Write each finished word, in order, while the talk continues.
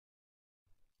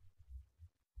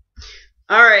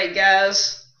All right,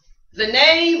 guys. The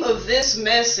name of this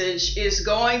message is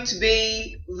going to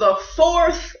be the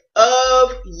 4th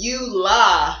of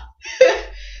YouLie.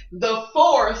 The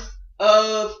 4th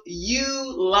of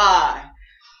YouLie.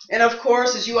 And of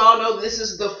course, as you all know, this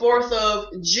is the 4th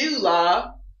of July.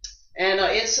 And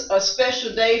it's a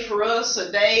special day for us,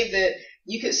 a day that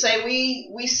you could say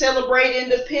we celebrate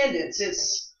independence.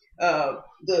 It's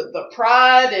the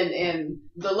pride and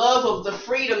the love of the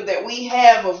freedom that we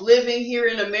have of living here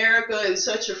in America in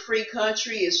such a free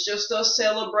country. It's just us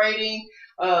celebrating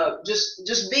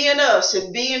just being us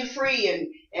and being free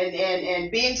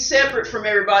and being separate from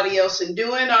everybody else and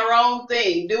doing our own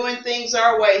thing, doing things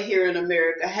our way here in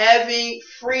America, having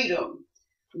freedom,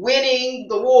 winning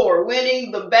the war,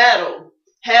 winning the battle,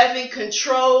 having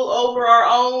control over our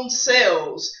own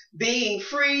selves, being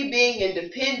free, being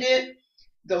independent.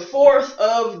 The 4th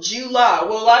of July.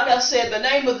 Well, like I said, the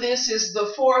name of this is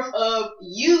the 4th of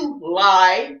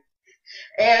YouLie.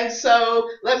 And so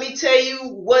let me tell you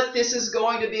what this is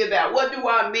going to be about. What do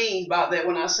I mean by that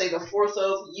when I say the 4th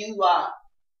of YouLie?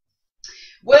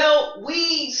 Well,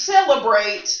 we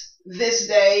celebrate this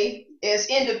day as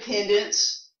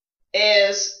independence,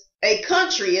 as a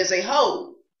country as a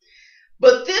whole.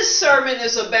 But this sermon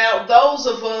is about those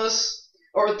of us,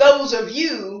 or those of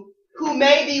you, who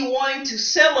may be wanting to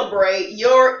celebrate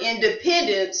your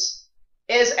independence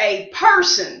as a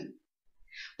person.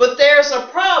 But there's a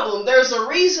problem. There's a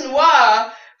reason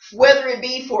why, whether it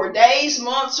be for days,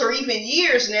 months, or even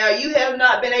years now, you have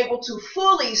not been able to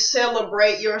fully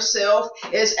celebrate yourself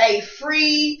as a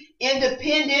free,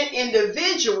 independent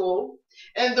individual.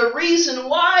 And the reason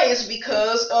why is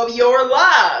because of your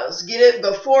lies. Get it?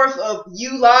 The 4th of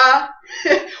YouLie.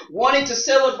 Wanting to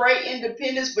celebrate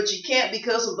independence, but you can't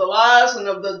because of the lies and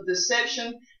of the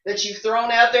deception that you've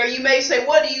thrown out there. You may say,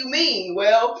 what do you mean?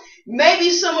 Well, maybe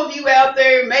some of you out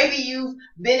there, maybe you've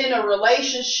been in a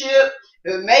relationship,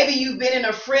 maybe you've been in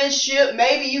a friendship,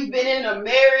 maybe you've been in a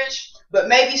marriage, but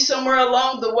maybe somewhere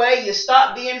along the way you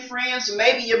stopped being friends,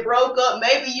 maybe you broke up,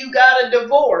 maybe you got a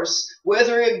divorce,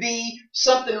 whether it be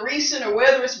something recent or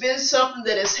whether it's been something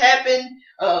that has happened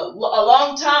a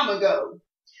long time ago.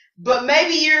 But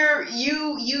maybe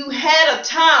you had a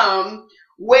time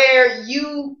where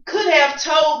you could have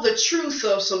told the truth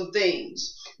of some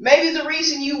things. Maybe the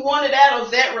reason you wanted out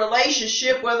of that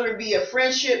relationship, whether it be a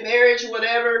friendship, marriage,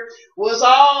 whatever, was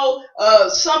all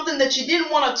something that you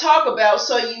didn't want to talk about,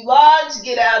 so you lied to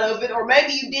get out of it. Or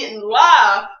maybe you didn't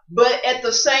lie, but at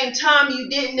the same time you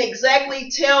didn't exactly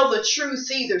tell the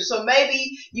truth either. So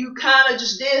maybe you kind of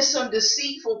just did some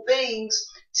deceitful things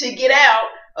to get out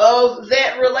of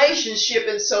that relationship.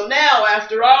 And so now,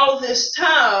 after all this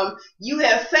time, you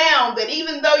have found that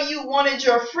even though you wanted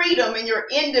your freedom and your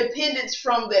independence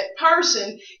from that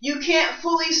person, you can't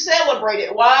fully celebrate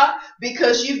it. Why?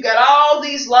 Because you've got all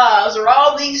these lies or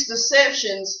all these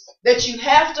deceptions that you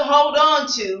have to hold on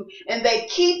to, and they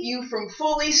keep you from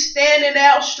fully standing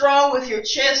out strong with your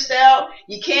chest out.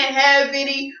 You can't have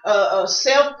any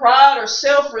self-pride or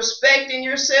self-respect in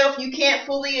yourself. You can't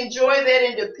fully enjoy that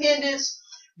independence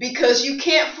because you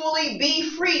can't fully be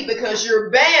free because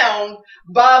you're bound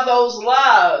by those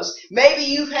lies. Maybe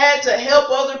you've had to help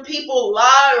other people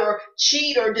lie or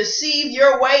cheat or deceive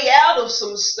your way out of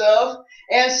some stuff.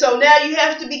 And so now you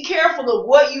have to be careful of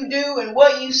what you do and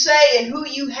what you say and who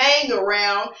you hang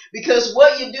around, because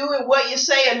what you do and what you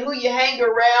say and who you hang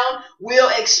around will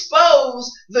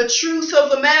expose the truth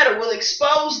of the matter, will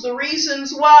expose the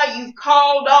reasons why you've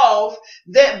called off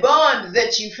that bond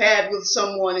that you've had with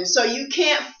someone. And so you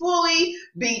can't fully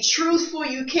be truthful.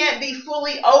 You can't be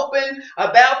fully open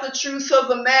about the truth of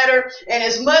the matter. And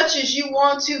as much as you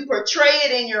want to portray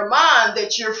it in your mind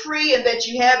that you're free and that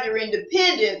you have your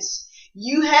independence,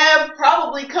 you have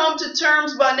probably come to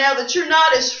terms by now that you're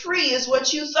not as free as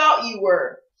what you thought you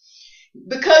were,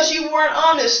 because you weren't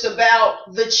honest about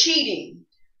the cheating,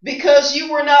 because you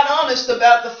were not honest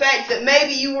about the fact that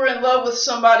maybe you were in love with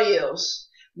somebody else,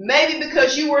 maybe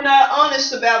because you were not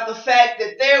honest about the fact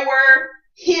that there were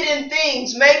hidden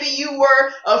things. Maybe you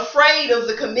were afraid of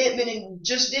the commitment and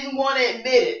just didn't want to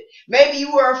admit it. Maybe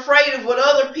you were afraid of what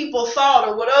other people thought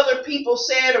or what other people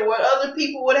said or what other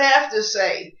people would have to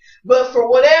say. But for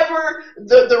whatever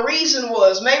the reason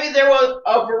was, maybe there was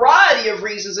a variety of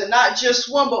reasons and not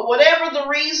just one, but whatever the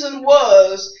reason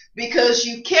was, because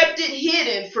you kept it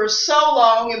hidden for so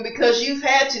long and because you've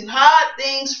had to hide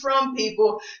things from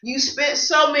people, you spent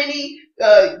so many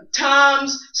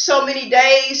times, so many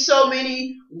days, so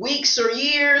many weeks or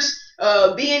years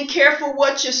being careful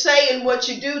what you say and what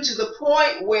you do, to the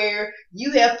point where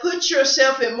you have put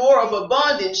yourself in more of a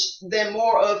bondage than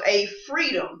more of a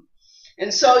freedom.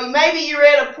 And so maybe you're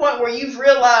at a point where you've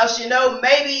realized,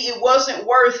 maybe it wasn't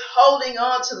worth holding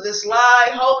on to this lie,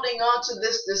 holding on to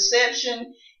this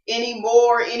deception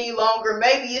anymore, any longer.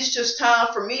 Maybe it's just time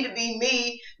for me to be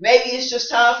me. Maybe it's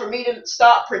just time for me to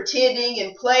stop pretending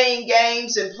and playing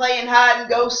games and playing hide and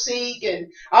go seek and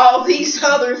all these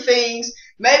other things.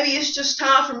 Maybe it's just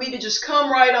time for me to just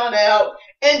come right on out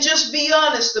and just be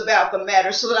honest about the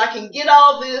matter so that I can get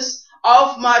all this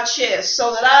off my chest,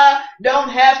 so that I don't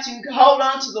have to hold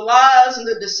on to the lies and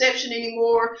the deception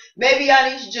anymore. Maybe I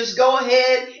need to just go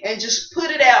ahead and just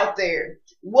put it out there,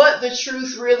 what the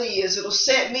truth really is. It'll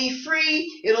set me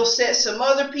free. It'll set some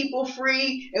other people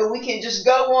free, and we can just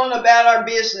go on about our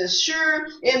business. Sure,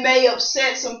 it may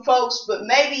upset some folks, but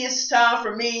maybe it's time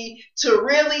for me to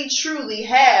really, truly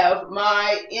have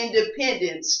my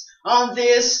independence on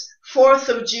this 4th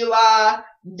of July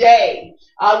day.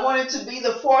 I want it to be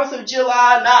the 4th of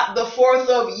July, not the 4th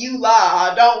of YouLie.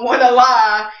 I don't want to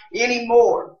lie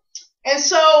anymore. And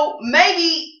so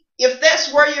maybe if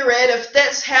that's where you're at, if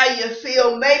that's how you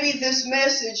feel, maybe this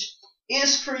message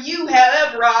is for you.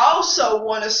 However, I also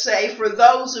want to say for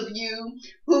those of you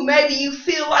who maybe you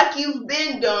feel like you've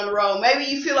been done wrong, maybe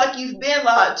you feel like you've been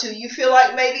lied to, you feel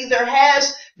like maybe there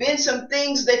has been some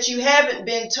things that you haven't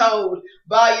been told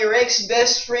by your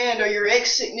ex-best friend or your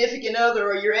ex-significant other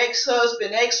or your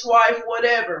ex-husband, ex-wife,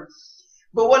 whatever.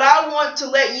 But what I want to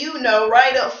let you know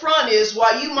right up front is,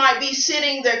 while you might be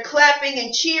sitting there clapping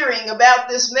and cheering about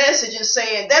this message and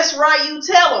saying, that's right, you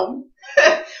tell them,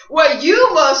 what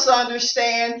you must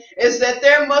understand is that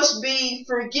there must be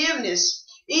forgiveness.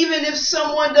 Even if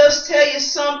someone does tell you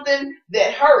something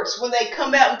that hurts, when they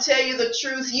come out and tell you the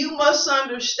truth, you must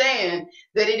understand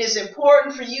that it is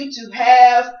important for you to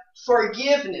have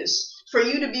forgiveness, for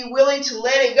you to be willing to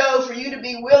let it go, for you to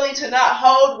be willing to not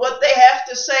hold what they have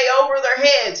to say over their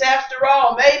heads. After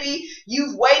all, maybe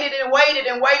you've waited and waited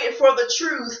and waited for the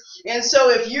truth. And so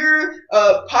if you're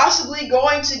possibly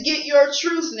going to get your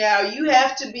truth now, you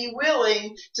have to be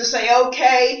willing to say,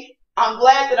 okay, I'm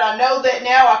glad that I know that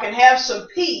now. I can have some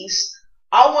peace.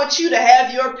 I want you to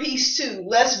have your peace too.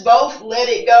 Let's both let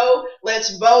it go.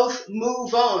 Let's both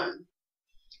move on.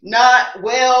 Not,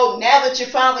 well, now that you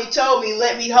finally told me,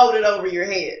 let me hold it over your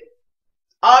head.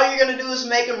 All you're going to do is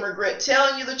make them regret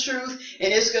telling you the truth,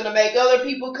 and it's going to make other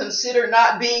people consider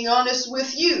not being honest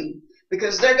with you,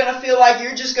 because they're going to feel like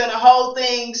you're just going to hold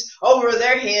things over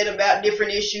their head about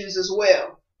different issues as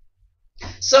well.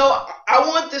 So I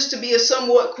want this to be a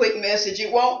somewhat quick message.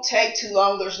 It won't take too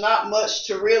long. There's not much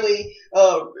to really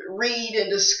read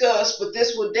and discuss, but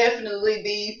this will definitely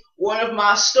be one of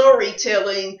my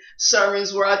storytelling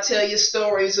sermons where I tell you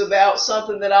stories about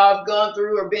something that I've gone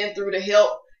through or been through to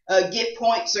help get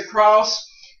points across.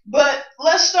 But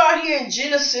let's start here in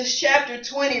Genesis chapter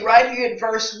 20, right here at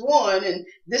verse 1. And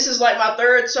this is like my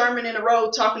third sermon in a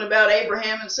row talking about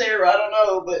Abraham and Sarah. I don't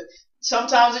know, but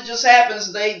sometimes it just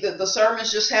happens. The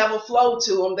sermons just have a flow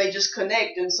to them. They just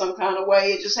connect in some kind of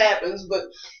way. It just happens. But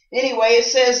anyway, it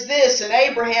says this, and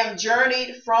Abraham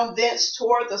journeyed from thence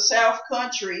toward the south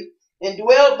country and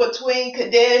dwelt between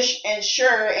Kadesh and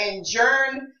Shur and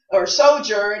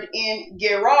sojourned in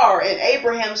Gerar. And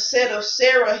Abraham said of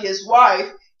Sarah his wife,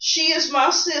 she is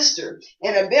my sister.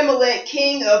 And Abimelech,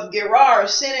 king of Gerar,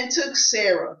 sent and took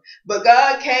Sarah. But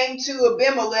God came to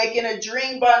Abimelech in a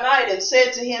dream by night and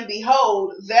said to him,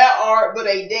 behold, thou art but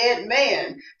a dead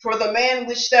man, for the man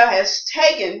which thou hast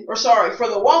taken, for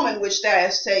the woman which thou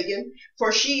hast taken,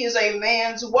 for she is a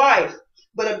man's wife.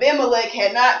 But Abimelech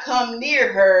had not come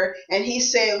near her, and he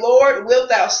said, Lord, wilt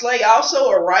thou slay also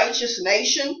a righteous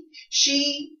nation?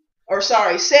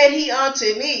 Said he unto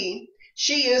me,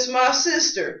 she is my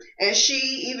sister, and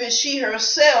even she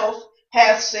herself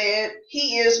hath said,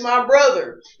 he is my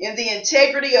brother. In the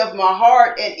integrity of my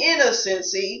heart and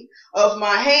innocency of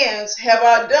my hands have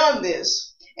I done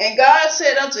this. And God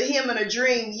said unto him in a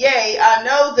dream, yea, I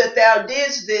know that thou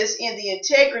didst this in the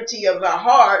integrity of thy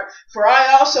heart, for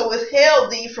I also withheld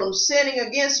thee from sinning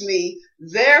against me.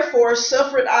 Therefore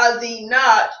suffered I thee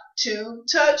not to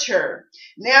touch her.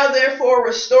 Now therefore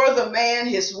restore the man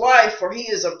his wife, for he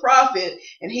is a prophet,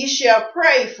 and he shall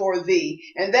pray for thee,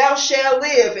 and thou shalt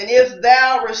live. And if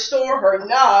thou restore her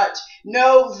not,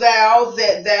 know thou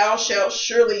that thou shalt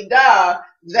surely die,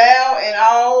 thou and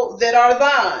all that are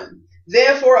thine.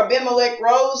 Therefore Abimelech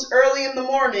rose early in the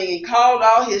morning and called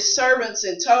all his servants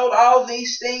and told all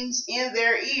these things in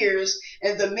their ears,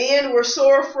 and the men were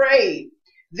sore afraid.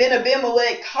 Then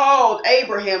Abimelech called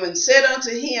Abraham and said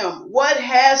unto him, what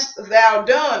hast thou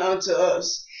done unto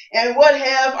us? And what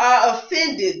have I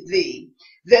offended thee,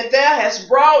 that thou hast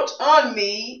brought on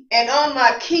me and on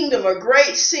my kingdom a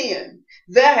great sin?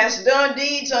 thou hast done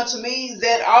deeds unto me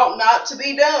that ought not to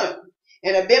be done.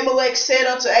 And Abimelech said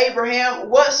unto Abraham,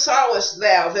 what sawest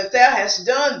thou that thou hast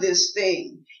done this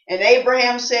thing? And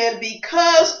Abraham said,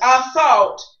 because I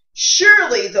thought,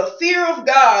 surely the fear of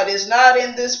God is not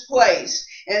in this place,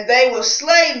 and they will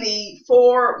slay me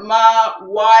for my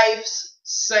wife's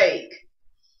sake.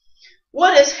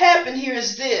 What has happened here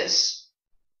is this.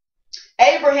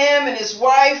 Abraham and his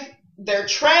wife, they're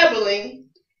traveling,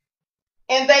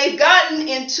 and they've gotten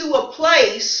into a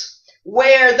place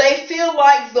where they feel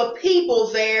like the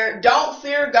people there don't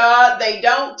fear God. They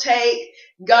don't take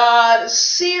God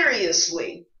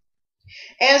seriously.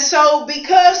 And so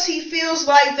because he feels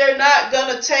like they're not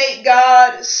going to take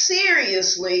God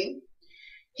seriously,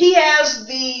 he has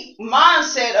the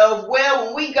mindset of, well,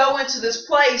 when we go into this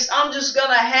place, I'm just going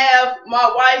to have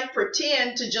my wife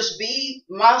pretend to just be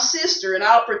my sister, and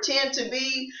I'll pretend to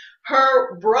be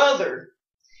her brother.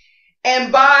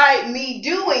 And by me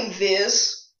doing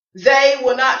this, they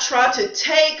will not try to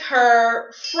take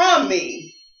her from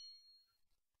me.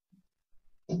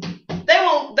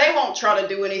 They won't try to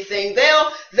do anything.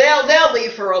 They'll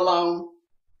leave her alone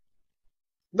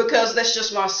because that's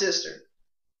just my sister.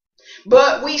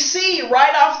 But we see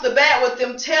right off the bat with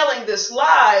them telling this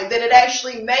lie that it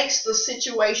actually makes the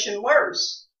situation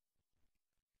worse.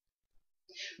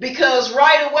 Because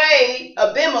right away,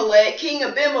 King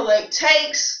Abimelech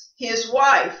takes his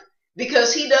wife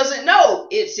because he doesn't know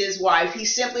it's his wife. He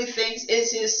simply thinks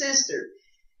it's his sister.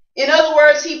 In other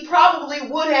words, he probably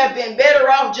would have been better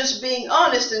off just being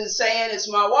honest and saying it's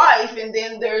my wife, and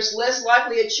then there's less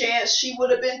likely a chance she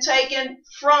would have been taken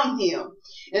from him.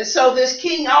 And so this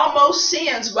king almost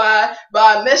sins by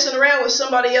messing around with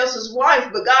somebody else's wife,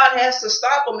 but God has to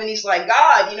stop him, and he's like,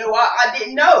 God, I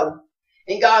didn't know.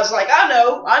 And God's like, I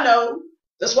know.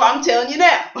 That's why I'm telling you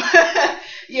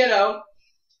now.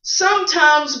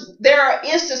 Sometimes there are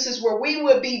instances where we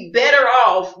would be better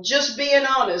off just being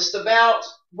honest about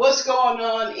what's going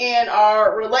on in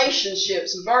our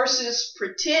relationships versus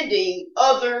pretending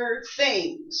other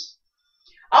things.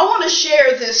 I want to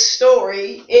share this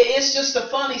story. It's just a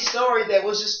funny story that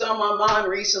was just on my mind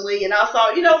recently, and I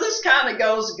thought, this kind of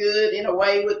goes good in a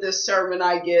way with this sermon,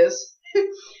 I guess.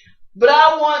 But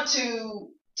I want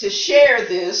to share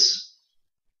this.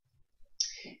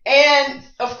 And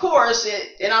of course,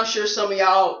 and I'm sure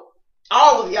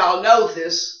all of y'all know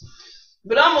this,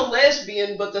 but I'm a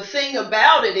lesbian. But the thing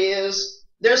about it is,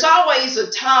 there's always a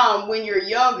time when you're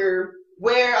younger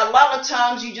where a lot of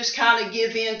times you just kind of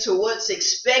give in to what's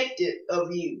expected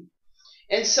of you.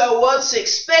 And so what's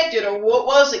expected, or what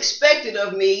was expected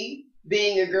of me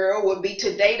being a girl, would be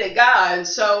to date a guy. And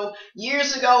so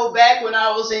years ago, back when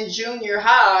I was in junior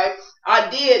high,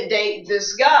 I did date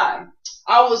this guy.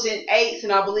 I was in 8th,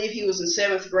 and I believe he was in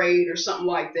 7th grade or something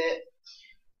like that.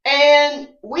 And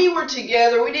we were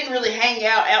together. We didn't really hang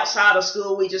out outside of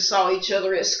school. We just saw each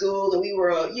other at school, and we were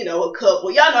a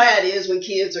couple. Y'all know how it is when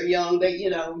kids are young. They,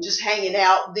 just hanging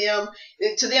out.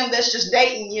 To them, that's just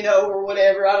dating, or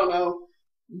whatever. I don't know.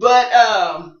 But,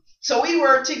 so we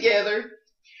were together,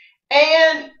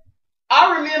 and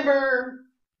I remember,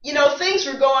 things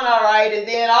were going all right, and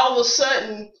then all of a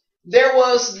sudden, there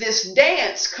was this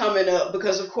dance coming up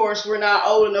because, of course, we're not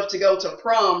old enough to go to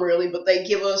prom, really, but they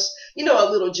give us,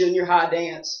 a little junior high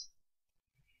dance.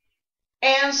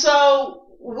 And so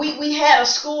we had a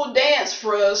school dance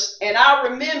for us, and I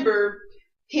remember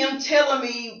him telling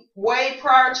me way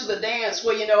prior to the dance,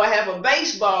 well, I have a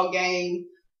baseball game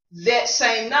that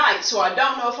same night, so I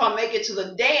don't know if I'll make it to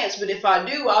the dance, but if I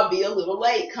do, I'll be a little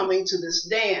late coming to this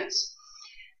dance.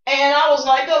 And I was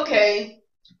like, okay.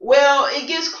 Well, it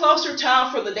gets closer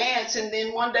time for the dance, and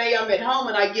then one day I'm at home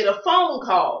and I get a phone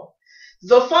call.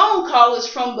 The phone call is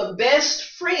from the best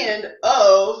friend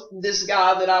of this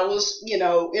guy that I was, in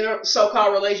a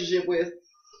so-called relationship with.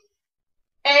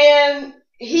 And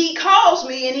he calls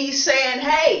me and he's saying,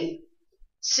 hey,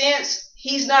 since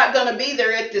he's not going to be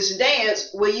there at this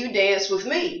dance, will you dance with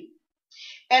me?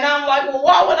 And I'm like, well,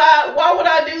 why would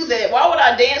I do that? Why would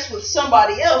I dance with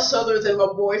somebody else other than my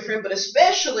boyfriend, but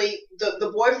especially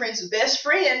the boyfriend's best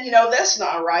friend? That's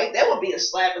not right. That would be a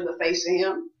slap in the face to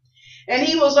him. And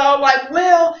he was all like,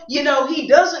 well, he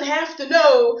doesn't have to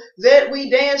know that we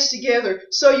dance together.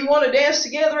 So you want to dance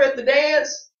together at the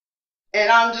dance? And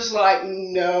I'm just like,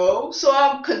 no. So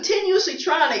I'm continuously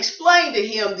trying to explain to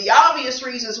him the obvious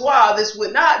reasons why this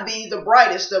would not be the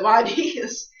brightest of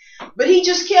ideas. But he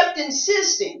just kept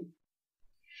insisting.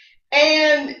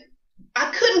 And I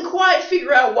couldn't quite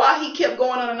figure out why he kept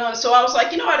going on and on. So I was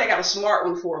like, what? I got a smart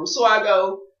one for him. So I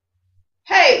go,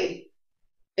 hey,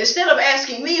 instead of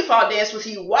asking me if I'll dance with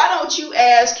you, why don't you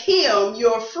ask him,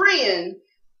 your friend,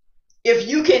 if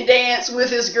you can dance with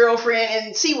his girlfriend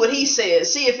and see what he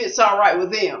says, see if it's all right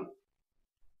with him.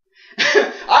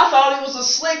 I thought it was a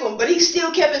slick one, but he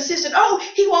still kept insisting, oh,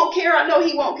 he won't care. I know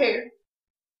he won't care.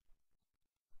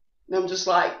 And I'm just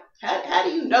like, how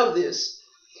do you know this?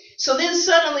 So then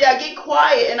suddenly I get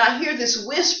quiet and I hear this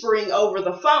whispering over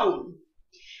the phone.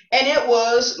 And it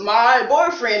was my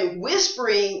boyfriend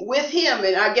whispering with him.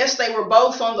 And I guess they were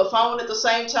both on the phone at the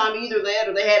same time, either that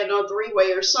or they had it on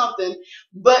three-way or something.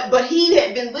 But he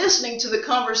had been listening to the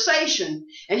conversation.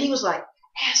 And he was like,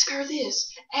 ask her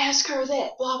this, ask her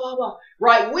that, blah, blah, blah.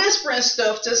 Right, whispering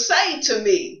stuff to say to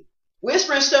me.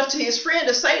 Whispering stuff to his friend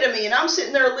to say to me. And I'm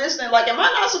sitting there listening like, am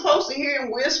I not supposed to hear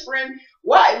him whispering?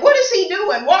 Why? What is he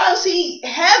doing? Why is he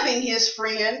having his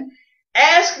friend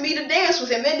ask me to dance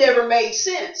with him? It never made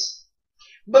sense.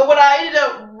 But what I ended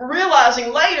up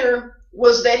realizing later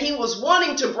was that he was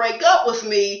wanting to break up with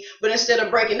me, but instead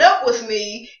of breaking up with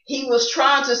me, he was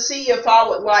trying to see if I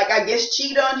would, like, I guess,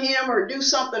 cheat on him or do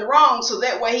something wrong, so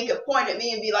that way he could point at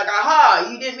me and be like, aha,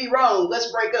 you did me wrong,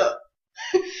 let's break up.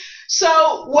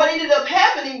 So what ended up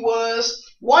happening was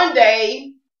one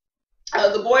day,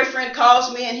 the boyfriend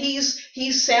calls me and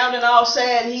he's sounding all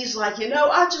sad and he's like,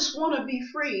 I just want to be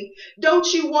free.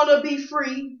 Don't you want to be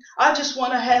free? I just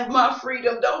want to have my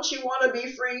freedom. Don't you want to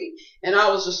be free? And I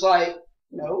was just like,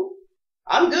 no,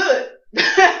 I'm good.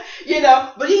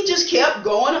 But he just kept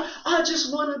going. I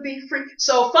just want to be free.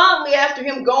 So finally, after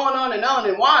him going on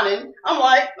and whining, I'm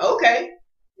like, okay.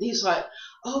 He's like,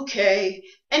 okay,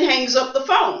 and hangs up the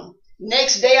phone.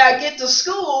 Next day I get to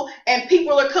school and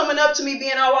people are coming up to me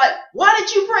being all like, why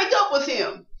did you break up with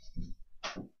him?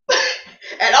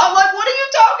 And I'm like, what are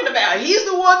you talking about? He's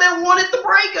the one that wanted the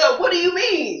breakup. What do you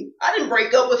mean? I didn't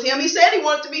break up with him. He said he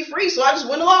wanted to be free, so I just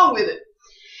went along with it.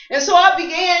 And so I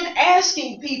began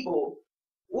asking people,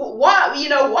 why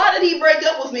did he break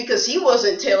up with me? Because he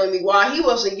wasn't telling me why. He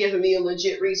wasn't giving me a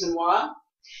legit reason why.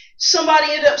 Somebody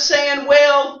ended up saying,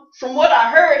 well, from what I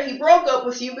heard, he broke up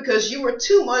with you because you were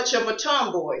too much of a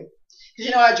tomboy.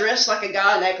 Because, I dress like a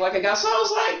guy and act like a guy. So I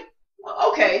was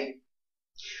like, okay.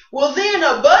 Well, then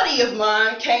a buddy of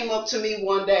mine came up to me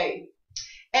one day.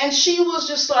 And she was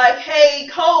just like, hey,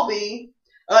 Colby,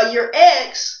 your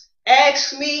ex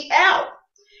asked me out.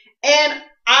 And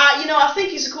I think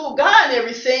he's a cool guy and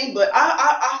everything, but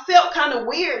I felt kind of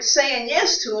weird saying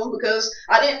yes to him because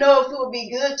I didn't know if it would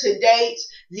be good to date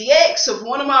the ex of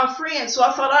one of my friends. So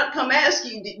I thought I'd come ask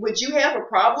you, would you have a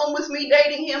problem with me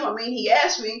dating him? I mean, he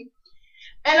asked me.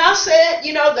 And I said,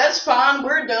 that's fine.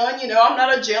 We're done. I'm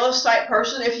not a jealous type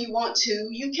person. If you want to,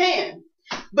 you can.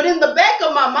 But in the back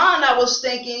of my mind, I was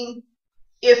thinking,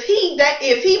 if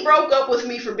he broke up with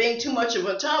me for being too much of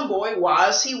a tomboy, why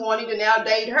is he wanting to now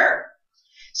date her?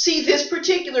 See, this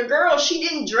particular girl, she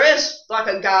didn't dress like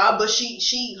a guy, but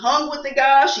she hung with the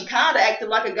guy. She kind of acted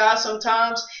like a guy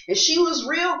sometimes. And she was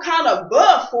real kind of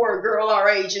buff for a girl our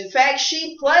age. In fact,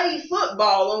 she played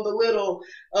football on the little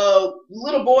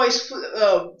boys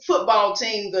football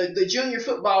team, the junior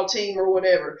football team or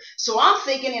whatever. So I'm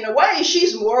thinking, in a way,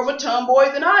 she's more of a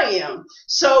tomboy than I am.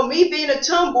 So me being a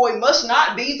tomboy must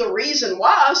not be the reason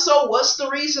why. So what's the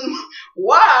reason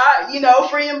why,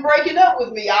 for him breaking up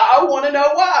with me? I want to know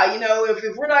why.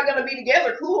 If we're not going to be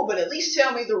together, cool, but at least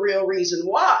tell me the real reason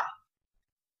why.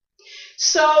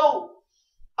 So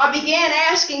I began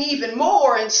asking even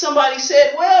more, and somebody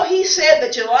said, well, he said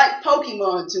that you like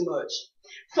Pokemon too much.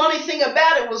 Funny thing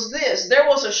about it was this. There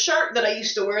was a shirt that I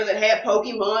used to wear that had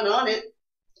Pokemon on it.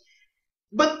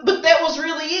 But that was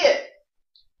really it.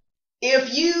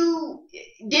 If you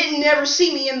didn't ever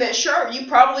see me in that shirt, you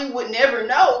probably would never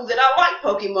know that I like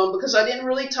Pokemon because I didn't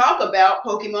really talk about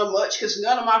Pokemon much because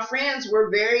none of my friends were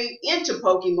very into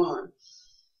Pokemon.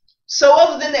 So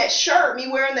other than that shirt, me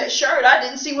wearing that shirt, I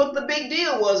didn't see what the big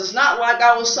deal was. It's not like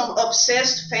I was some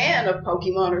obsessed fan of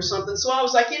Pokemon or something. So I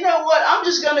was like, you know what? I'm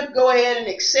just going to go ahead and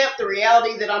accept the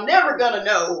reality that I'm never going to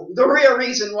know the real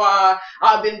reason why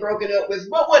I've been broken up with,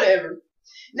 but whatever.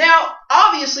 Now,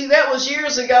 obviously, that was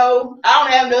years ago. I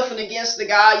don't have nothing against the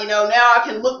guy. Now I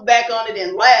can look back on it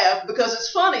and laugh because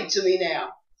it's funny to me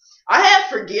now. I have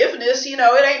forgiveness. It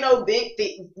ain't no big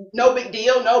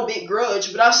deal, no big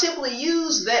grudge. But I simply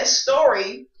use that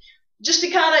story just to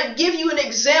kind of give you an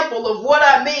example of what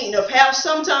I mean, of how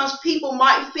sometimes people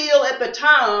might feel at the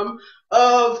time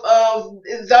of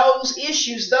those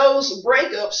issues, those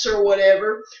breakups or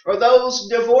whatever, or those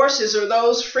divorces or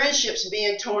those friendships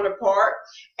being torn apart,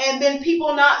 and then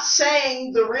people not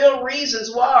saying the real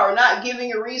reasons why or not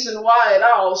giving a reason why at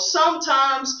all.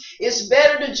 Sometimes it's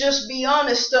better to just be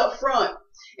honest up front.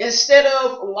 Instead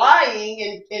of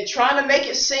lying and trying to make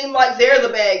it seem like they're the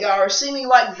bad guy or seeming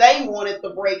like they wanted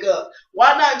the breakup.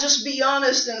 Why not just be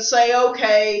honest and say,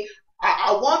 okay,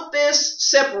 I want this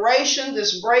separation,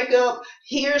 this breakup.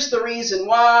 Here's the reason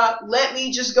why. Let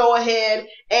me just go ahead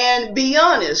and be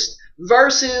honest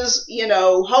versus,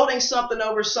 holding something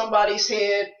over somebody's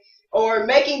head or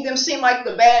making them seem like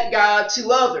the bad guy to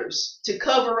others to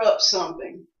cover up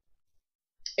something.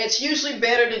 It's usually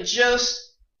better to just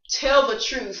tell the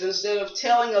truth instead of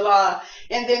telling a lie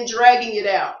and then dragging it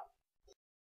out.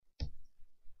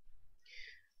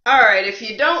 Alright, if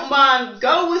you don't mind,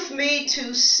 go with me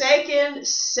to 2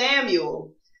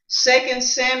 Samuel. 2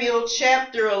 Samuel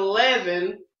chapter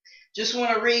 11. Just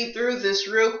want to read through this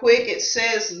real quick. It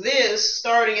says this,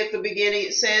 starting at the beginning,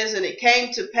 it says, "And it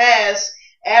came to pass,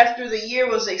 after the year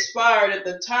was expired at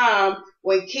the time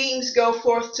when kings go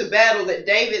forth to battle, that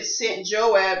David sent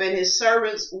Joab and his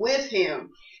servants with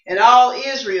him, and all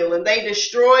Israel, and they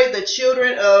destroyed the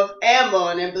children of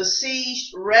Ammon and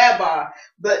besieged Rabbah.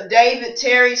 But David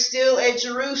tarried still at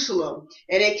Jerusalem.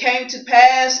 And it came to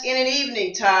pass in an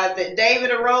evening tide that David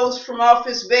arose from off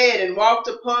his bed and walked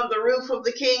upon the roof of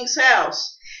the king's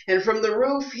house. And from the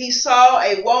roof he saw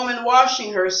a woman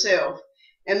washing herself.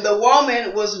 And the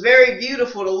woman was very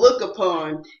beautiful to look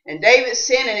upon. And David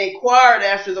sent and inquired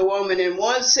after the woman. And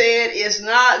one said, Is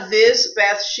not this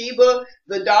Bathsheba,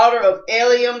 the daughter of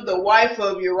Eliam, the wife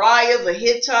of Uriah the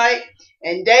Hittite?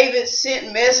 And David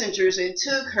sent messengers and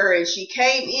took her, and she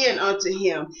came in unto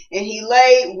him. And he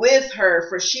lay with her,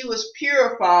 for she was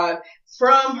purified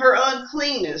from her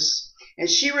uncleanness. And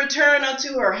she returned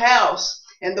unto her house.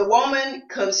 And the woman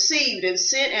conceived and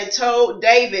sent and told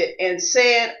David and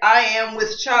said, I am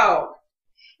with child.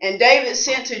 And David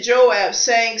sent to Joab,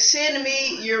 saying, Send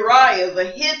me Uriah the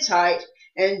Hittite.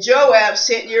 And Joab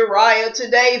sent Uriah to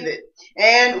David.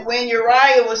 And when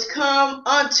Uriah was come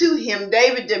unto him,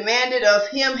 David demanded of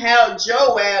him how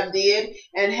Joab did,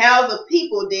 and how the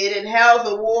people did, and how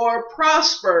the war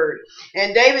prospered.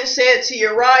 And David said to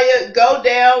Uriah, Go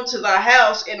down to thy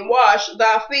house and wash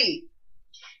thy feet.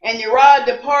 And Uriah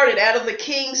departed out of the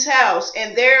king's house,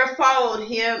 and there followed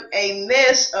him a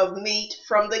mess of meat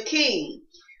from the king.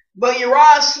 But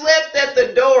Uriah slept at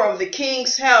the door of the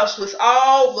king's house with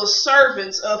all the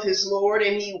servants of his lord,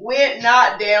 and he went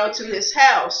not down to his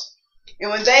house. And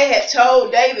when they had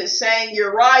told David, saying,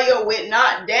 Uriah went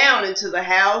not down into the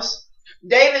house,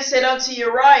 David said unto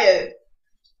Uriah,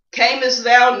 Camest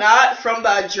thou not from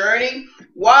thy journey?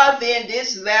 Why then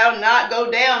didst thou not go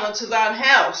down unto thine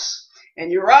house? And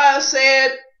Uriah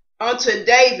said unto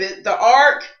David, The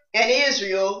ark and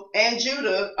Israel and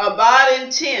Judah abide in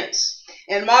tents,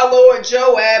 and my lord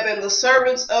Joab and the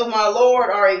servants of my lord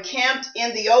are encamped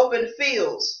in the open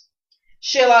fields.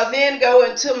 Shall I then go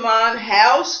into mine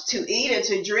house to eat and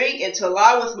to drink and to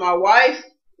lie with my wife?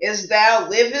 As thou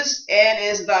livest and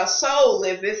as thy soul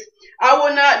liveth, I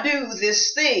will not do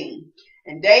this thing.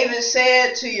 And David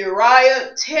said to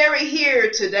Uriah, Tarry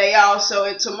here today also,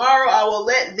 and tomorrow I will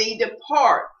let thee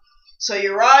depart. So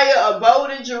Uriah abode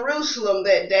in Jerusalem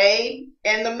that day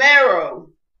and the morrow.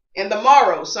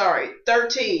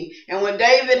 13. And when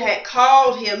David had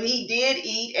called him, he did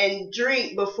eat and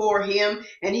drink before him,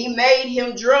 and he made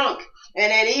him drunk.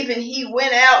 And at even he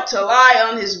went out to lie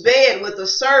on his bed with the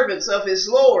servants of his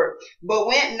lord, but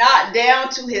went not down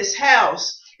to his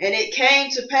house. And it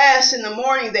came to pass in the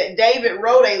morning that David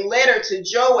wrote a letter to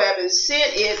Joab and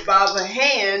sent it by the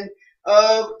hand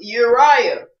of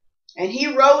Uriah. And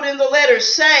he wrote in the letter,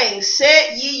 saying,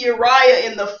 Set ye Uriah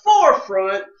in the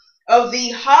forefront of the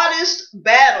hottest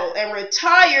battle, and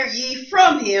retire ye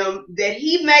from him, that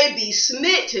he may be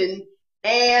smitten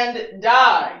and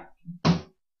die.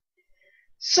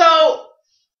 So,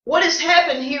 what has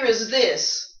happened here is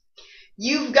this.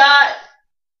 You've got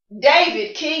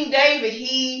David, King David,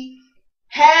 he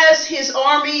has his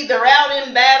army, they're out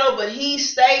in battle, but he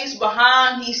stays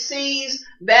behind. He sees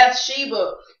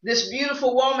Bathsheba, this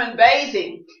beautiful woman,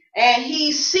 bathing, and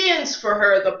he sends for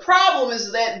her. The problem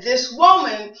is that this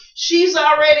woman, she's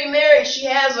already married. She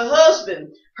has a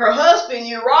husband. Her husband,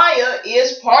 Uriah,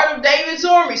 is part of David's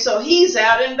army, so he's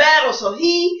out in battle. So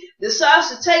he decides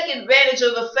to take advantage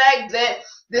of the fact that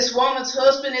this woman's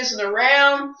husband isn't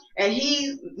around, and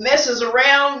he messes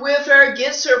around with her,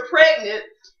 gets her pregnant,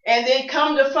 and then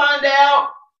come to find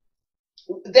out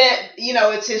that,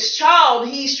 it's his child.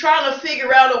 He's trying to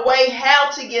figure out a way how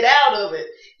to get out of it.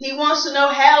 He wants to know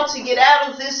how to get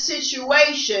out of this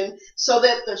situation so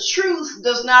that the truth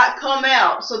does not come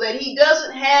out, so that he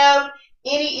doesn't have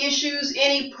any issues,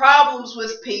 any problems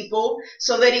with people,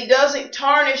 so that he doesn't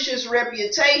tarnish his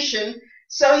reputation,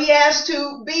 So he has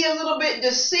to be a little bit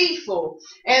deceitful.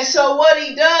 And so what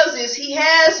he does is he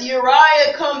has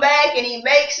Uriah come back and he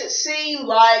makes it seem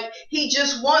like he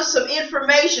just wants some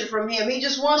information from him. He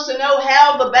just wants to know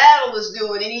how the battle is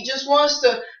doing, and he just wants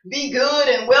to be good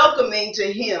and welcoming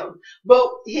to him. But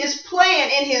his plan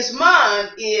in his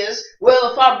mind is,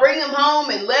 well, if I bring him home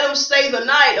and let him stay the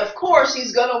night, of course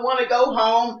he's going to want to go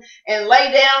home and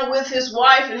lay down with his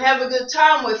wife and have a good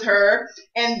time with her.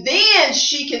 And then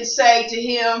she can say to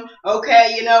him,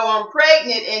 okay, I'm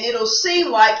pregnant, and it'll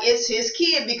seem like it's his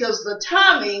kid because the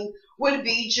timing would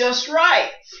be just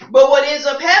right. But what ends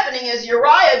up happening is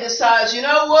Uriah decides, you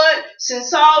know what,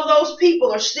 since all those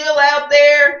people are still out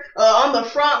there on the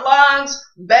front lines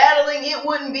battling, it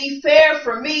wouldn't be fair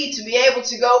for me to be able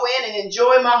to go in and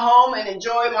enjoy my home and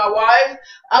enjoy my wife.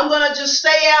 I'm going to just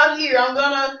stay out here. I'm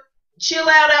going to chill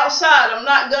out outside. I'm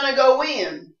not going to go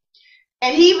in.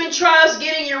 And he even tries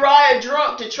getting Uriah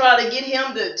drunk to try to get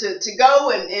him to go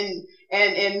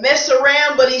and mess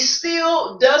around, but he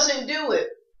still doesn't do it.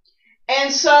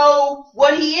 And so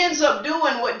what he ends up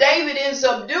doing, what David ends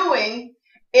up doing,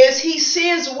 is he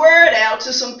sends word out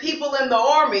to some people in the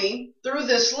army through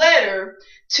this letter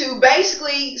to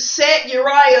basically set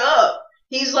Uriah up.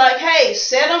 He's like, hey,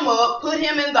 set him up, put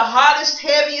him in the hottest,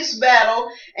 heaviest battle,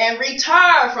 and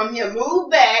retire from him. Move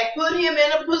back, put him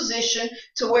in a position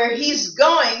to where he's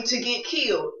going to get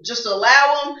killed. Just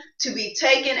allow him to be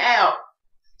taken out.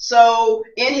 So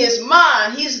in his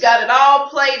mind, he's got it all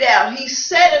played out. He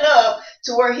set it up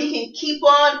to where he can keep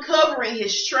on covering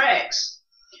his tracks.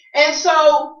 And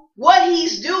so what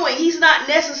he's doing, he's not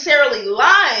necessarily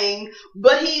lying,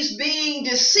 but he's being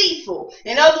deceitful.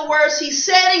 In other words, he's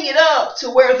setting it up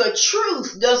to where the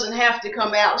truth doesn't have to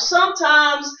come out.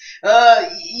 Sometimes,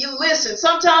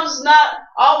 sometimes it's not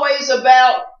always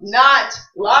about not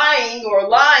lying or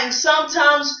lying.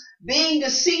 Sometimes being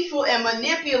deceitful and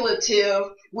manipulative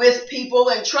with people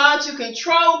and trying to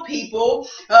control people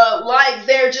like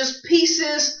they're just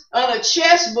pieces on a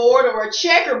chessboard or a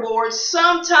checkerboard,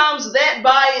 sometimes that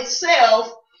by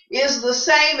itself is the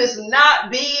same as not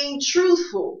being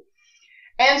truthful.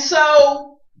 And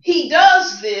so he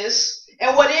does this,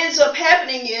 and what ends up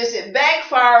happening is it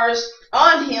backfires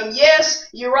on him. Yes,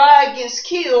 Uriah gets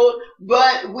killed,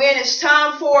 but when it's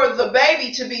time for the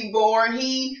baby to be born,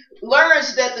 he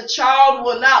learns that the child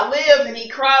will not live, and he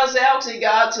cries out to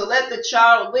God to let the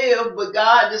child live, but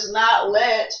God does not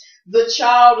let the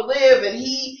child live, and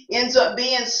he ends up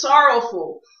being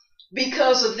sorrowful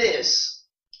because of this.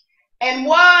 And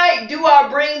why do I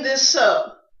bring this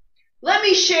up? Let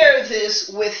me share this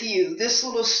with you, this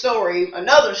little story,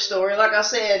 another story. Like I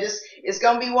said, this is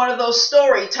going to be one of those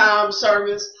story time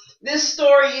sermons. This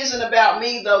story isn't about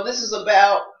me, though. This is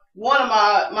about one of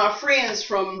my friends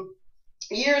from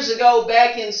years ago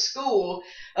back in school.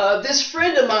 This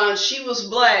friend of mine, she was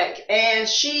black, and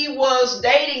she was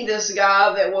dating this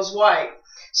guy that was white.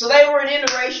 So they were an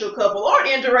interracial couple. Aren't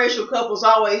interracial couples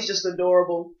always just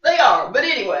adorable? They are, but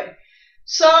anyway.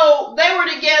 So they were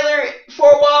together for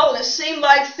a while, and it seemed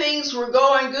like things were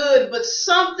going good, but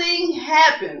something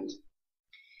happened.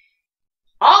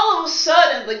 All of a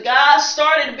sudden, the guy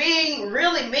started being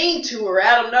really mean to her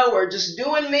out of nowhere, just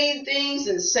doing mean things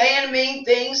and saying mean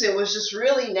things. It was just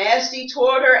really nasty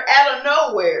toward her out of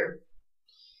nowhere.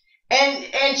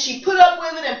 And she put up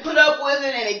with it and put up with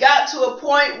it, and it got to a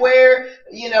point where,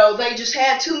 they just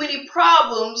had too many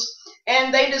problems,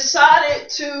 and they decided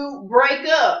to break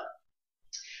up.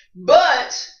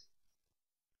 But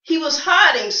he was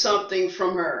hiding something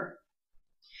from her.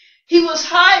 He was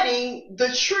hiding the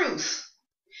truth.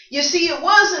 You see, it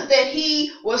wasn't that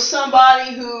he was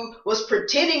somebody who was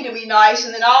pretending to be nice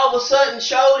and then all of a sudden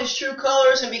showed his true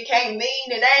colors and became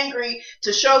mean and angry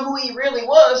to show who he really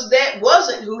was. That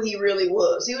wasn't who he really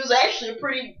was. He was actually a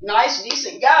pretty nice,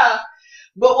 decent guy.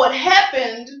 But what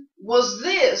happened was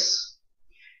this.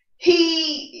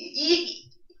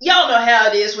 Y'all know how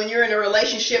it is when you're in a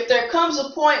relationship. There comes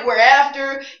a point where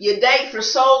after you date for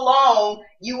so long,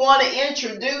 you want to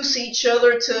introduce each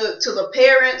other to the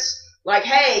parents. Like,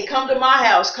 hey, come to my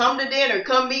house, come to dinner,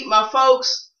 come meet my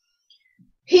folks.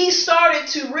 He started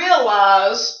to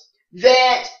realize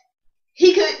that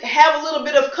he could have a little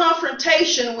bit of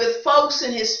confrontation with folks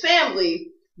in his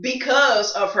family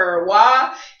because of her.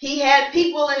 Why? He had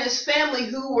people in his family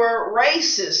who were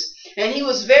racist, and he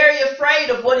was very afraid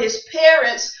of what his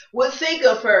parents would think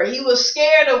of her. He was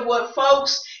scared of what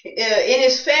folks in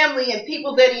his family and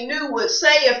people that he knew would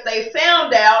say if they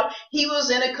found out he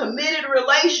was in a committed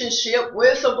relationship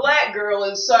with a black girl.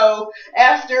 And so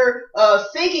after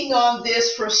thinking on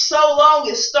this for so long,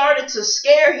 it started to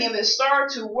scare him. It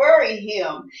started to worry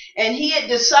him. And he had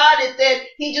decided that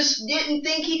he just didn't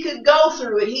think he could go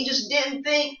through it. He just didn't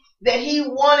think that he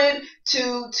wanted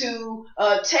to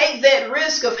take that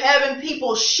risk of having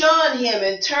people shun him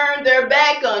and turn their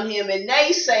back on him and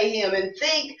naysay him and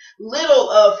think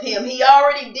little of him. He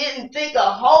already didn't think a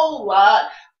whole lot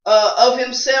of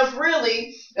himself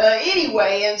really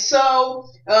anyway. And so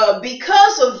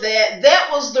because of that, that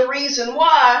was the reason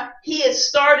why he had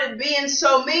started being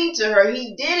so mean to her.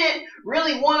 He didn't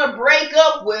really want to break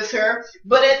up with her,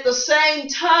 but at the same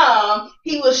time,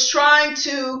 he was trying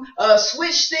to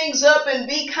switch things up and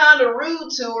be kind of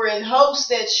rude to her in hopes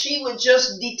that she would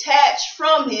just detach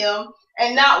from him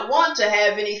and not want to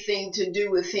have anything to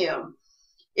do with him.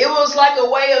 It was like a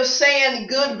way of saying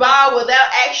goodbye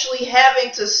without actually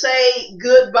having to say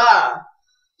goodbye.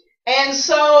 And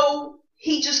so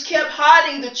he just kept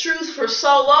hiding the truth for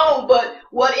so long, but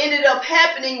what ended up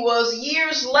happening was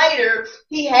years later,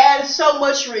 he had so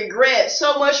much regret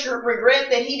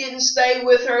that he didn't stay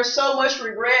with her, so much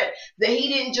regret that he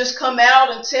didn't just come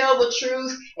out and tell the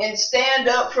truth and stand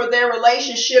up for their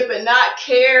relationship and not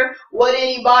care what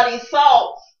anybody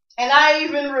thought. And I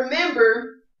even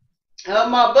remember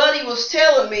my buddy was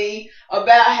telling me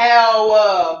about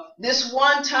how this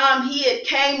one time he had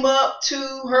came up to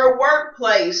her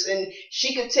workplace and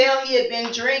she could tell he had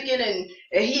been drinking, and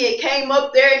he had came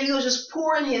up there and he was just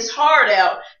pouring his heart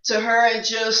out to her and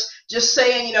just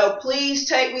saying, you know, please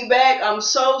take me back. I'm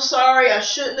so sorry. I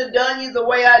shouldn't have done you the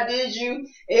way I did you.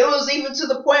 It was even to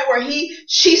the point where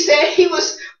she said he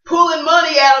was pulling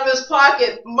money out of his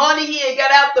pocket, money he had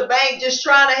got out the bank, just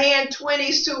trying to hand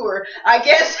 20s to her. I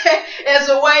guess as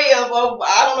a way of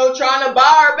I don't know, trying to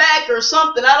buy her back or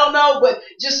something. I don't know, but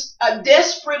just a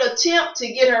desperate attempt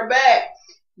to get her back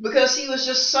because he was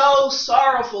just so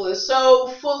sorrowful and so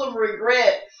full of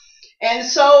regret and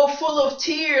so full of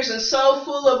tears and so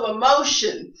full of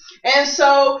emotion. And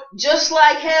so just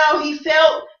like how he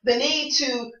felt the need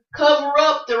to cover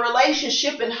up the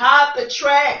relationship and hide the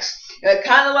tracks,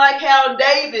 kind of like how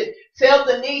David felt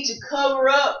the need to cover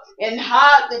up and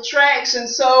hide the tracks. And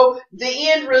so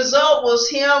the end result was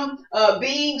him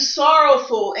being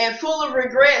sorrowful and full of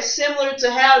regret, similar to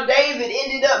how David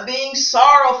ended up being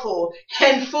sorrowful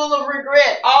and full of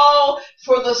regret, all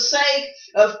for the sake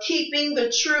of keeping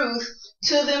the truth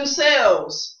to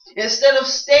themselves instead of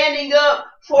standing up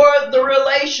for the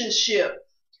relationship.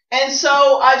 And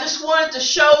so I just wanted to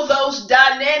show those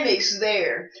dynamics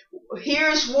there.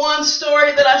 Here's one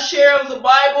story that I share of the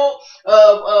Bible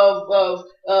of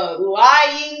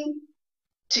lying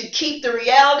to keep the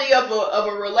reality of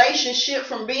a relationship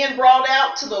from being brought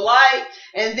out to the light.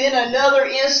 And then another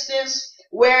instance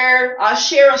where I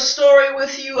share a story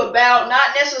with you about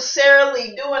not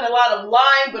necessarily doing a lot of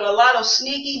lying, but a lot of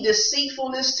sneaky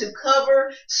deceitfulness to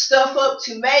cover stuff up,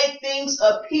 to make things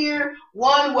appear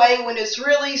one way when it's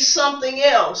really something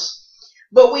else.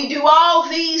 But we do all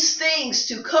these things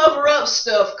to cover up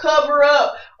stuff, cover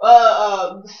up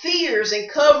fears, and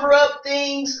cover up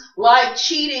things like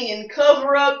cheating, and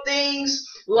cover up things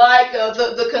like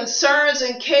the concerns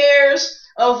and cares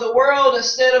of the world,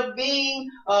 instead of being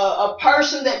a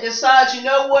person that decides, you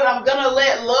know what, I'm going to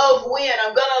let love win.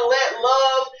 I'm going to let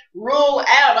love rule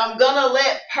out. I'm going to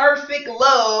let perfect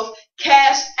love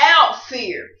cast out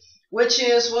fear, which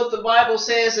is what the Bible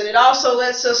says. And it also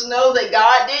lets us know that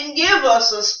God didn't give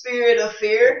us a spirit of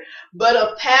fear, but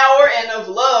of power and of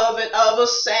love and of a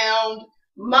sound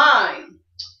mind.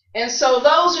 And so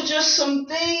those are just some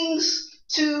things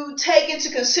to take into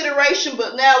consideration.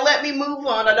 But now let me move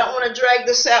on. I don't want to drag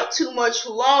this out too much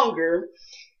longer.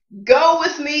 Go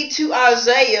with me to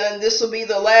Isaiah, and this will be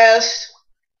the last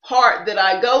part that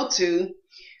I go to.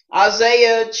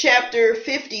 Isaiah chapter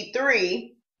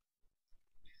 53.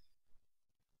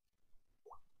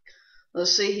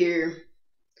 Let's see here.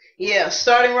 Yeah,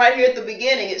 starting right here at the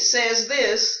beginning, it says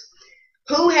this: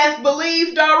 Who hath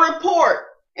believed our report?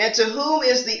 And to whom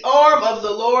is the arm of the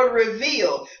Lord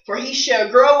revealed? For he shall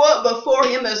grow up before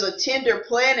him as a tender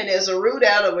plant, and as a root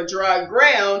out of a dry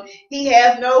ground. He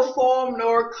hath no form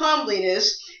nor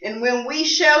comeliness, and when we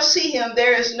shall see him,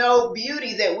 there is no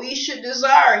beauty that we should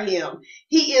desire him.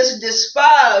 He is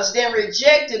despised and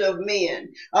rejected of men,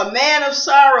 a man of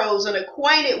sorrows and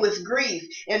acquainted with grief,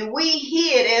 and we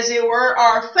hid, as it were,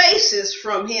 our faces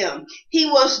from him. He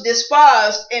was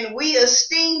despised, and we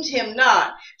esteemed him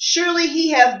not. Surely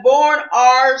he hath hath borne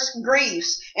our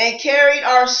griefs and carried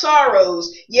our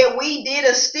sorrows. Yet we did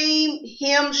esteem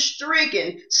him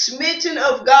stricken, smitten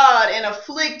of God, and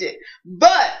afflicted.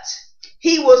 But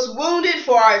he was wounded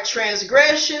for our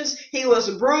transgressions, he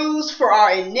was bruised for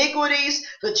our iniquities.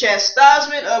 The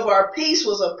chastisement of our peace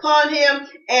was upon him,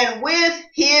 and with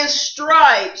his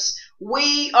stripes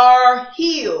we are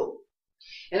healed.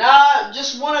 And I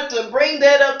just wanted to bring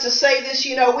that up to say this,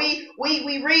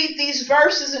 we read these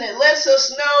verses and it lets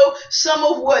us know some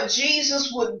of what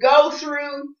Jesus would go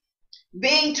through,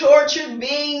 being tortured,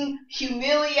 being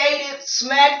humiliated,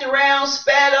 smacked around,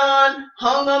 spat on,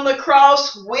 hung on the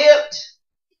cross, whipped,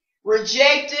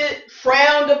 rejected,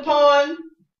 frowned upon,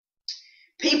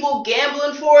 people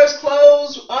gambling for his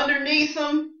clothes underneath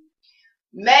him,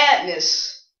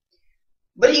 madness.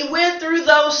 But he went through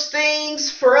those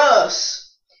things for us.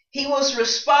 He was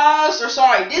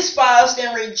despised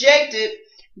and rejected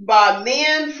by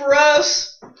men for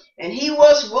us, and he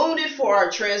was wounded for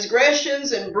our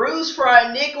transgressions and bruised for our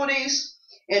iniquities,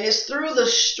 and it's through the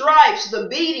stripes, the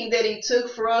beating that he took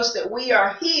for us, that we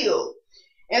are healed.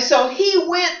 And so he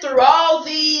went through all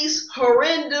these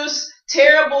horrendous,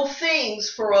 terrible things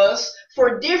for us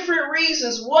for different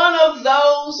reasons. One of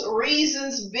those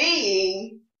reasons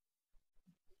being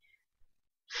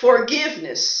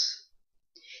forgiveness.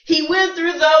 He went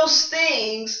through those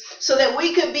things so that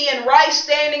we could be in right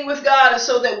standing with God, and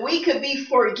so that we could be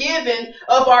forgiven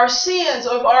of our sins,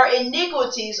 of our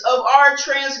iniquities, of our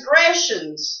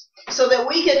transgressions, so that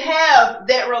we could have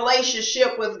that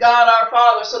relationship with God our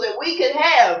Father, so that we could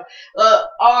have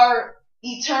our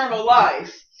eternal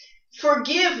life.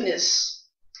 Forgiveness.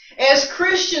 As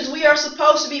Christians, we are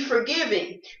supposed to be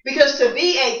forgiving, because to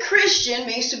be a Christian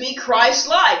means to be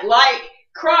Christ-like, like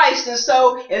Christ. And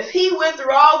so if he went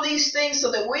through all these things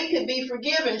so that we could be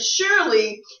forgiven,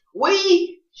 surely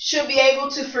we should be able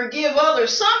to forgive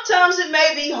others. Sometimes it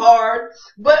may be hard,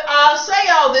 but I say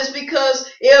all this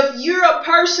because if you're a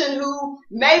person who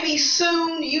maybe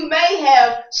soon you may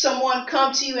have someone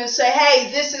come to you and say,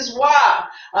 hey, this is why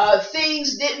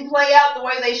things didn't play out the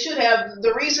way they should have.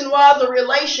 The reason why the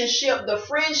relationship, the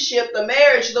friendship, the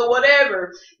marriage, the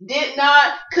whatever did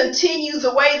not continue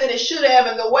the way that it should have,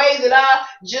 and the way that I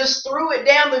just threw it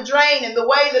down the drain, and the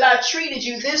way that I treated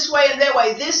you this way and that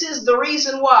way. This is the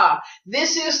reason why.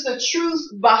 This is the truth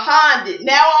behind it.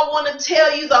 Now I want to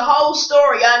tell you the whole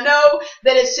story. I know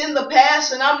that it's in the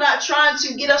past, and I'm not trying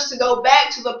to get us to go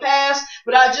back to the past,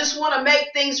 but I just want to make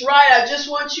things right. I just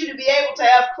want you to be able to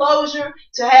have closure,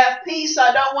 to have peace.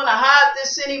 I don't want to hide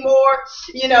this anymore.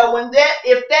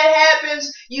 If that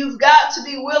happens, you've got to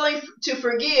be willing to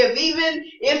forgive, even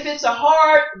if it's a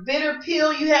hard, bitter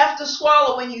pill you have to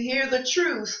swallow when you hear the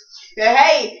truth.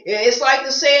 Hey, it's like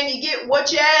the saying, you get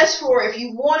what you ask for. If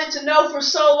you wanted to know for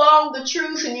so long the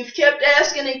truth, and you've kept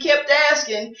asking and kept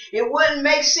asking, it wouldn't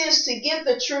make sense to get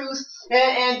the truth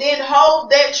and then hold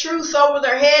that truth over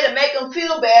their head and make them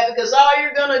feel bad, because all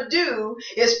you're going to do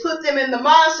is put them in the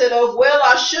mindset of, well,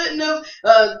 I shouldn't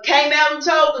have came out and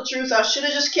told the truth. I should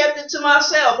have just kept it to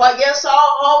myself. I guess I'll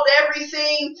hold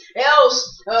everything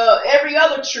else, every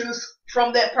other truth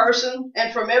from that person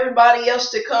and from everybody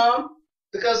else to come,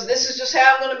 because this is just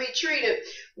how I'm going to be treated.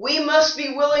 We must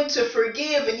be willing to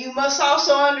forgive, and you must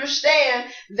also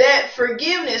understand that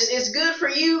forgiveness is good for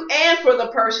you and for the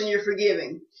person you're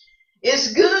forgiving.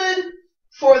 It's good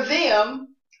for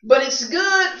them, but it's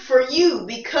good for you,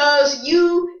 because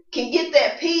you can get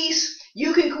that peace.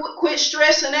 You can quit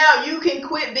stressing out. You can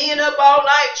quit being up all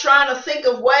night trying to think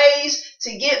of ways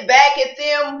to get back at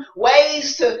them,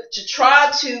 ways to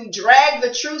try to drag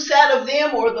the truth out of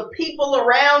them or the people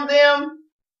around them.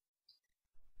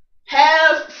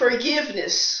 Have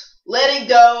forgiveness. Let it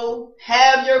go.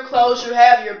 Have your closure.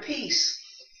 Have your peace.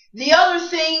 The other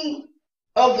thing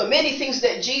of the many things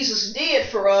that Jesus did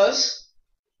for us,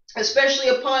 especially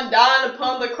upon dying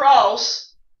upon the cross,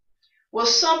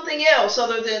 was something else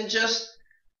other than just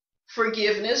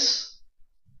forgiveness.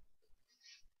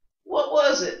 What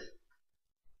was it?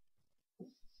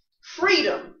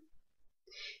 Freedom.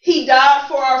 He died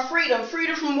for our freedom.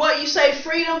 Freedom from what you say?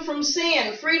 Freedom from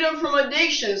sin. Freedom from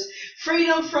addictions.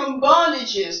 Freedom from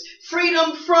bondages.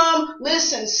 Freedom from,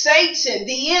 Satan,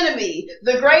 the enemy,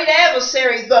 the great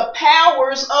adversary, the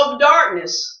powers of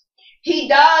darkness. He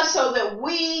died so that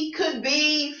we could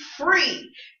be free.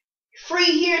 Free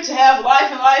here to have life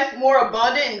and life more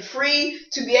abundant, and free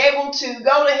to be able to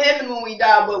go to heaven when we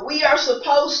die. But we are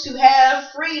supposed to have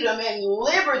freedom and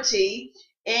liberty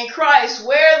in Christ.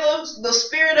 Where the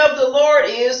Spirit of the Lord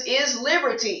is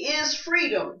liberty, is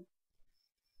freedom.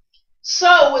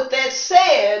 So with that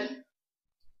said,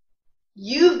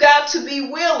 you've got to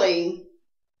be willing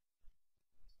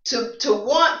to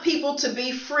want people to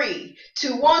be free,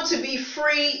 to want to be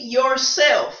free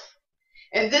yourself.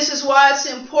 And this is why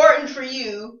it's important for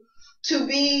you to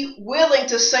be willing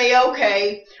to say,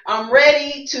 okay, I'm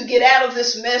ready to get out of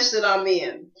this mess that I'm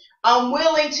in. I'm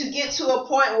willing to get to a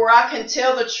point where I can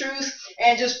tell the truth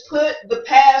and just put the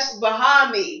past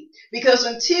behind me. Because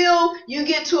until you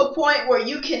get to a point where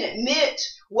you can admit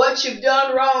what you've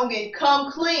done wrong and come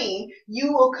clean,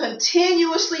 you will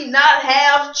continuously not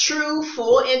have true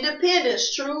full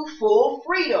independence, true full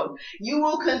freedom. You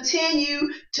will continue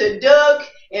to duck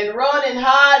and run and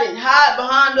hide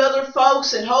behind other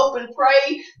folks and hope and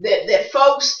pray that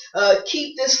folks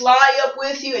keep this lie up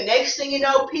with you. And next thing you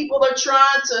know, people are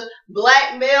trying to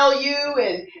blackmail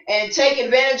you and take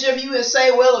advantage of you and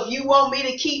say, well, if you want me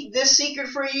to keep this secret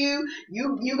for you,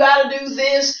 you got to do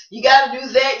this, you got to do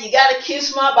that, you got to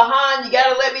kiss my behind, you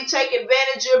got to let me take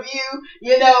advantage of you,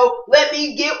 let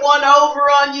me get one over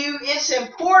on you. It's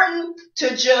important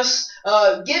to just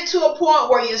get to a point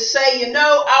where you say,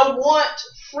 I want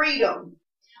freedom.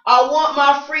 I want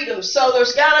my freedom. So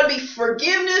there's got to be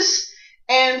forgiveness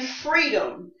and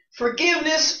freedom.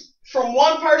 Forgiveness from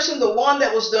one person, the one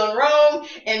that was done wrong,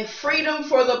 and freedom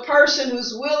for the person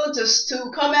who's willing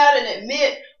to come out and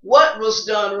admit what was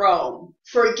done wrong.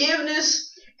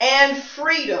 Forgiveness and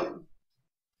freedom.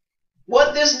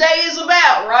 What this day is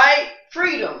about, right?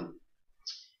 Freedom.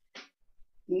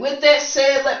 With that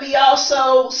said, let me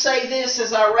also say this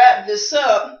as I wrap this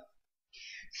up.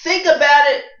 Think about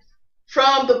it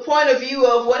from the point of view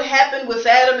of what happened with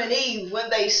Adam and Eve when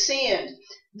they sinned.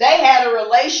 They had a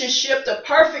relationship, the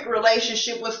perfect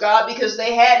relationship with God, because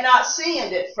they had not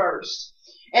sinned at first.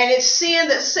 And it's sin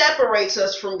that separates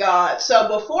us from God.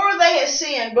 So before they had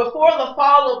sinned, before the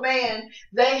fall of man,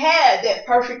 they had that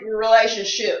perfect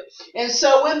relationship. And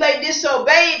so when they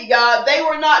disobeyed God, they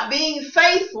were not being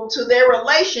faithful to their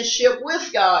relationship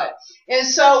with God. And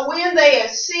so when they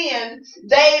had sinned,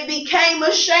 they became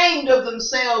ashamed of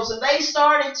themselves and they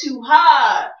started to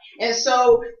hide. And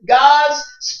so God's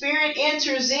Spirit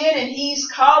enters in and He's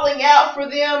calling out for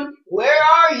them, where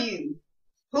are you?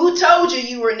 Who told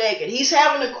you were naked? He's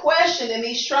having to question them.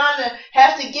 He's trying to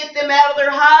have to get them out of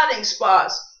their hiding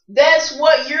spots. That's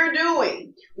what you're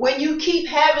doing. When you keep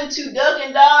having to duck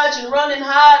and dodge and run and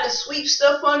hide and sweep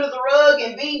stuff under the rug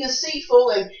and be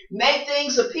deceitful and make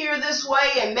things appear this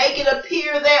way and make it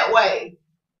appear that way.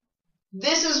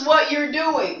 This is what you're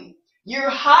doing. You're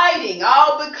hiding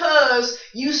all because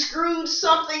you screwed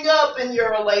something up in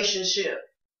your relationship.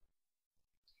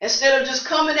 Instead of just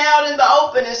coming out in the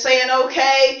open and saying,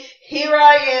 okay, here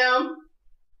I am.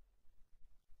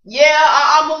 Yeah,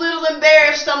 I'm a little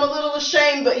embarrassed. I'm a little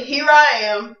ashamed, but here I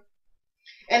am.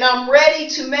 And I'm ready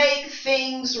to make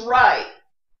things right.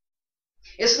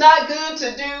 It's not good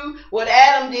to do what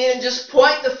Adam did and just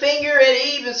point the finger at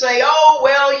Eve and say, oh,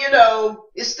 well,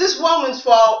 it's this woman's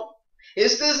fault.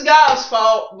 It's this guy's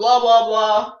fault, blah, blah,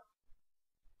 blah.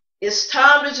 It's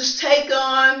time to just take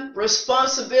on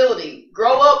responsibility.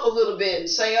 Grow up a little bit and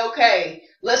say, okay,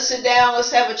 let's sit down.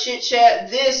 Let's have a chit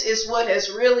chat. This is what has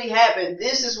really happened.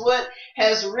 This is what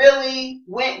has really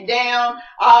went down.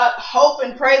 I hope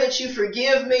and pray that you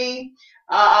forgive me.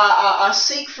 I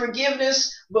seek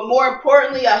forgiveness, but more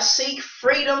importantly, I seek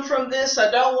freedom from this. I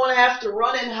don't want to have to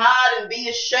run and hide and be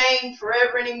ashamed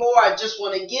forever anymore. I just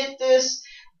want to get this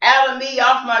out of me,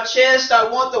 off my chest.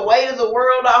 I want the weight of the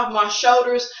world off my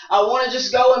shoulders. I want to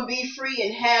just go and be free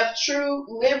and have true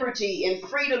liberty and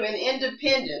freedom and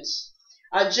independence.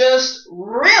 I just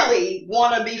really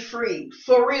want to be free,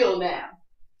 for real now.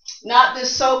 Not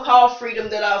this so-called freedom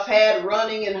that I've had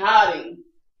running and hiding.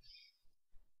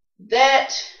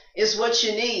 That is what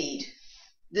you need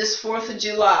this 4th of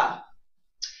July.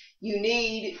 You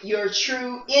need your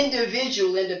true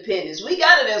individual independence. We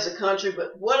got it as a country,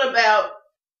 but what about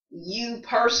you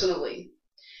personally?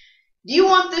 Do you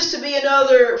want this to be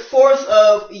another 4th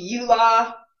of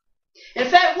YouLie? In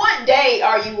fact, what day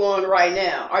are you on right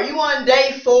now? Are you on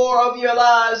day 4 of your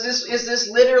lives? Is this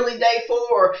literally day 4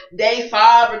 or day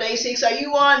 5 or day 6? Are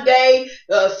you on day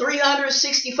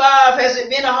 365? Has it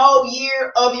been a whole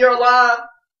year of your life?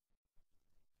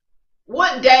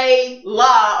 What day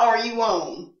lie are you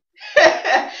on?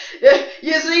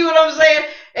 You see what I'm saying?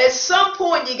 At some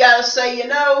point you got to say,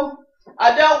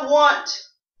 I don't want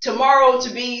tomorrow to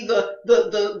be the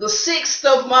 6th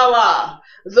of my life,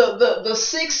 the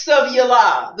 6th of your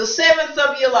life, the 7th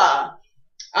of your life.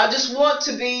 I just want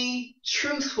to be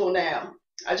truthful now.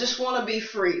 I just want to be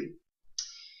free.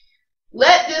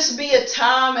 Let this be a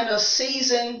time and a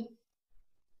season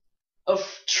of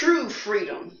true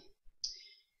freedom.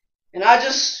 And I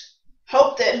just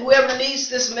hope that whoever needs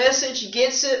this message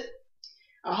gets it.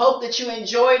 I hope that you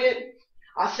enjoyed it.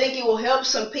 I think it will help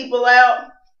some people out.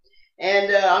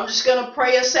 And I'm just going to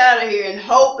pray us out of here and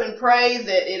hope and pray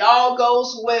that it all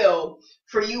goes well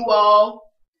for you all.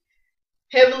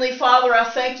 Heavenly Father, I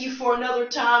thank you for another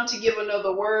time to give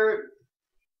another word.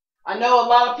 I know a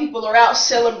lot of people are out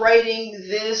celebrating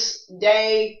this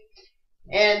day,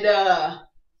 and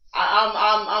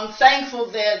I'm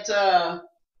thankful that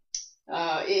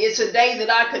it's a day that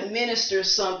I could minister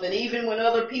something, even when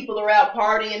other people are out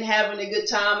partying, having a good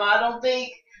time. I don't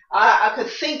think I could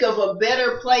think of a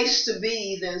better place to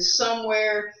be than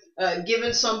somewhere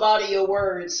giving somebody a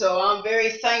word. So I'm very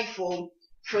thankful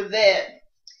for that.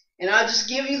 And I just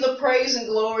give you the praise and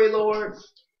glory, Lord.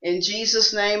 In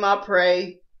Jesus' name I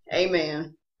pray.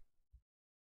 Amen.